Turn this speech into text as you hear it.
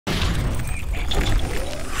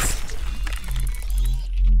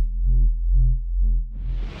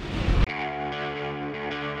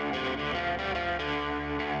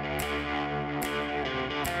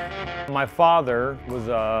My father was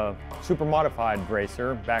a super modified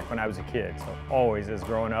racer back when I was a kid, so always as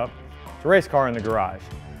growing up, it's a race car in the garage.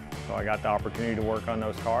 So I got the opportunity to work on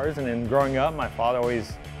those cars, and then growing up, my father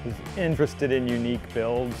always was interested in unique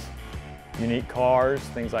builds, unique cars,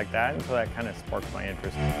 things like that, and so that kind of sparked my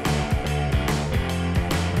interest.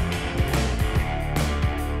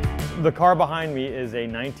 The car behind me is a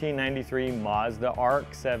 1993 Mazda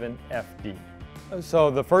RX-7 FD.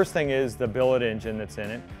 So the first thing is the billet engine that's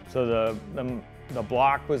in it. So the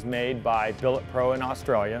block was made by Billet Pro in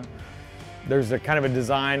Australia. There's a kind of a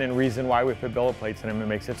design and reason why we put billet plates in them. It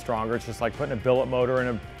makes it stronger. It's just like putting a billet motor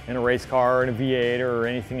in a race car or in a V8 or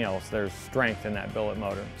anything else. There's strength in that billet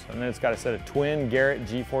motor. So, and then it's got a set of twin Garrett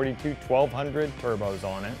G42-1200 turbos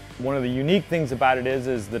on it. One of the unique things about it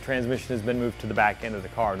is the transmission has been moved to the back end of the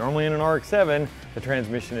car. Normally in an RX-7, the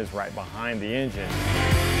transmission is right behind the engine.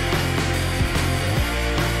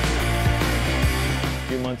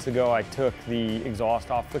 A few months ago, I took the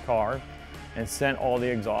exhaust off the car and sent all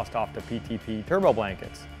the exhaust off to PTP Turbo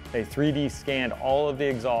Blankets. They 3D scanned all of the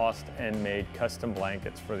exhaust and made custom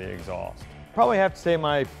blankets for the exhaust. Probably have to say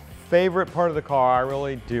my favorite part of the car, I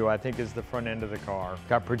really do, I think is the front end of the car.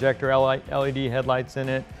 Got projector LED headlights in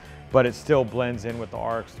it, but it still blends in with the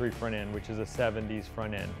RX-3 front end, which is a 70s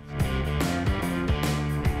front end.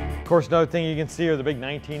 Of course, another thing you can see are the big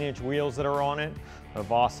 19-inch wheels that are on it, the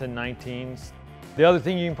Vossen 19s. The other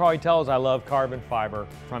thing you can probably tell is I love carbon fiber,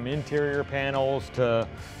 from interior panels to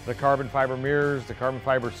the carbon fiber mirrors, the carbon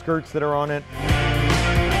fiber skirts that are on it.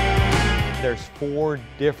 There's 4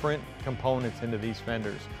 different components into these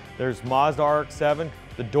fenders. There's Mazda RX-7.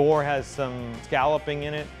 The door has some scalloping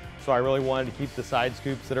in it, so I really wanted to keep the side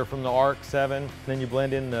scoops that are from the RX-7. Then you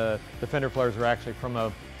blend in the fender flares are actually from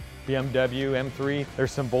a BMW M3.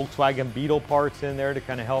 There's some Volkswagen Beetle parts in there to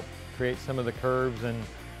kind of help create some of the curves and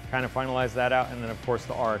kind of finalize that out, and then of course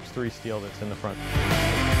the RX-3 steel that's in the front.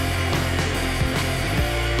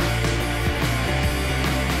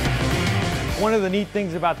 One of the neat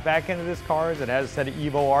things about the back end of this car is it has a set of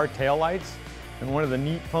EVO-R taillights, and one of the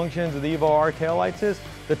neat functions of the EVO-R taillights is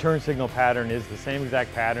the turn signal pattern is the same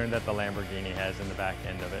exact pattern that the Lamborghini has in the back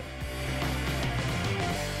end of it.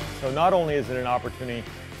 So not only is it an opportunity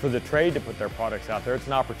for the trade to put their products out there, it's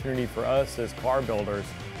an opportunity for us as car builders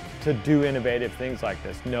to do innovative things like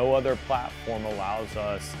this. No other platform allows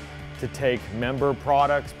us to take member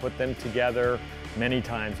products, put them together many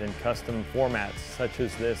times in custom formats such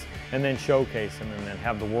as this, and then showcase them and then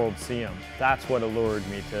have the world see them. That's what allured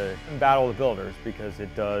me to Battle of the Builders, because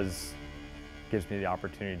it gives me the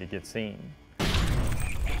opportunity to get seen.